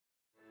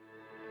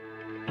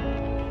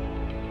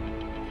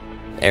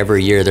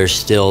Every year there's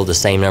still the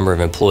same number of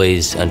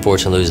employees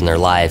unfortunately losing their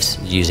lives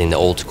using the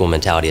old school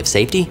mentality of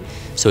safety.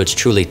 So it's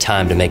truly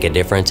time to make a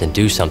difference and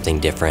do something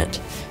different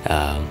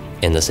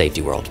in the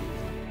safety world.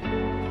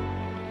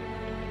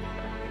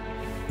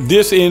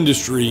 This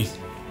industry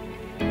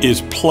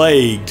is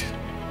plagued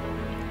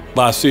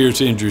by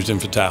serious injuries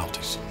and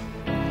fatalities.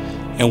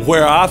 And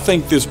where I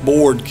think this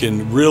board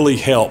can really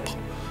help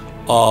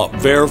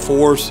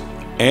Veriforce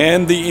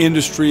and the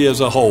industry as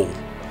a whole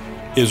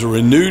is a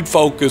renewed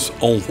focus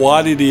on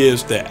what it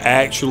is that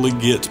actually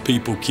gets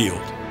people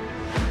killed.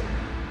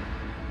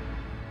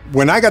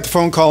 When I got the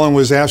phone call and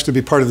was asked to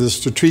be part of the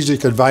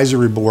Strategic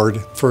Advisory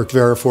Board for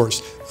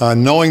Veriforce,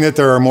 knowing that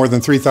there are more than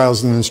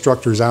 3,000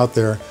 instructors out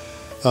there,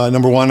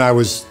 number one, I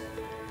was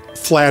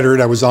flattered,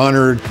 I was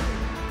honored.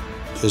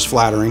 It was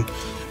flattering.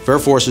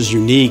 Veriforce is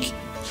unique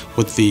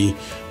with the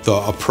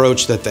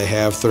approach that they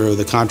have through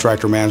the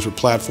contractor management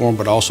platform,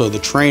 but also the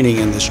training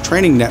and this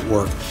training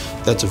network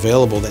that's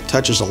available that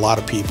touches a lot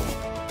of people.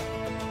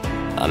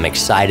 I'm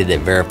excited that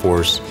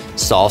Veriforce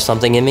saw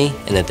something in me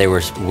and that they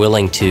were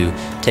willing to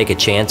take a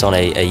chance on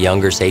a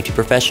younger safety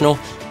professional.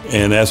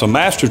 And as a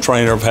master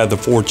trainer, I've had the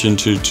fortune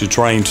to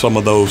train some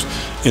of those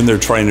in their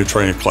trainer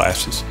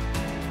classes.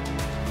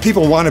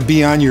 People want to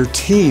be on your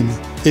team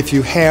if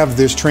you have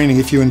this training,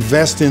 if you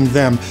invest in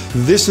them.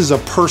 This is a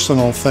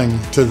personal thing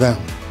to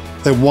them.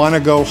 They want to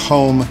go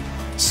home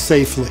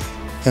safely,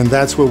 and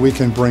that's what we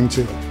can bring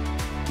to them.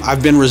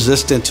 I've been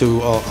resistant to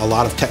a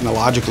lot of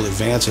technological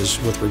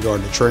advances with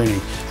regard to training.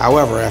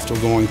 However, after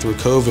going through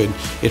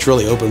COVID, it's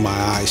really opened my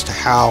eyes to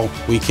how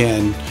we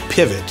can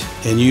pivot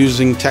in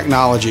using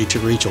technology to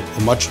reach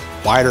a much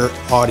wider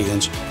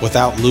audience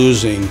without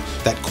losing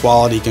that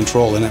quality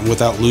control and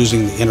without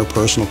losing the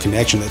interpersonal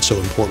connection that's so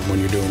important when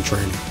you're doing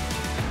training.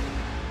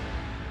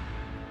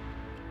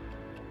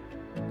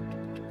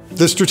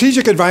 The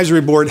Strategic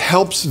Advisory Board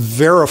helps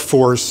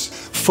Veriforce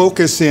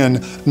focus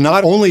in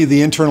not only the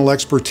internal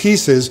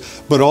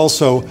expertises, but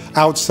also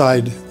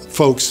outside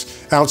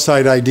folks,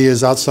 outside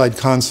ideas, outside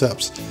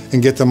concepts,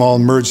 and get them all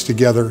merged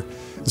together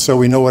so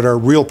we know what our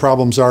real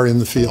problems are in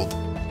the field.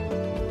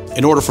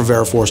 In order for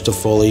Veriforce to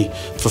fully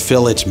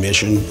fulfill its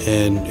mission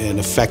and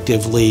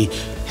effectively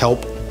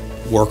help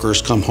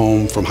workers come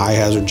home from high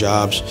hazard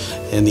jobs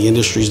and the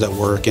industries that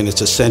work, and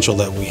it's essential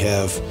that we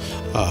have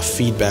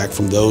feedback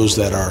from those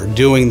that are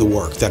doing the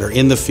work, that are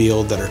in the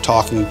field, that are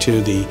talking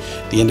to the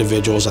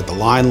individuals at the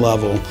line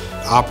level,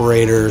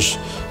 operators,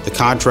 the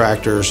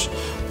contractors,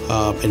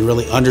 and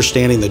really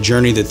understanding the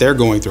journey that they're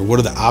going through. What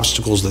are the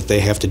obstacles that they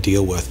have to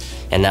deal with?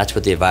 And that's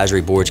what the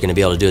advisory board's going to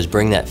be able to do, is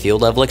bring that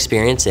field level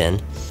experience in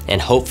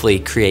and hopefully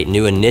create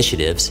new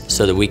initiatives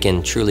so that we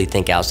can truly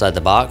think outside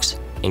the box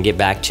and get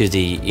back to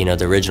the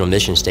original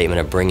mission statement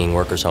of bringing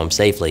workers home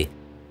safely.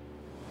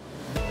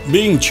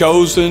 Being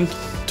chosen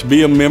to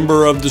be a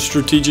member of the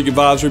Strategic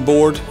Advisory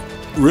Board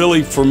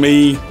really, for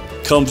me,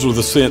 comes with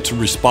a sense of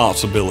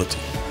responsibility,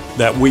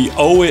 that we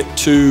owe it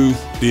to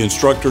the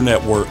instructor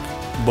network,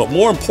 but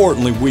more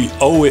importantly, we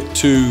owe it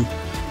to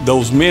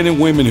those men and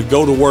women who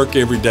go to work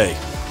every day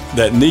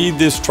that need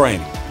this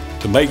training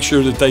to make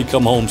sure that they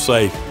come home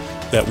safe,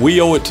 that we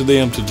owe it to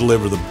them to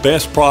deliver the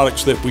best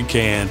products that we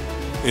can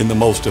in the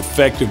most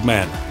effective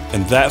manner.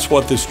 And that's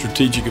what this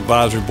Strategic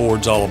Advisory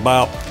Board's all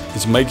about,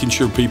 is making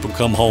sure people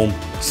come home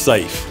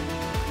safe.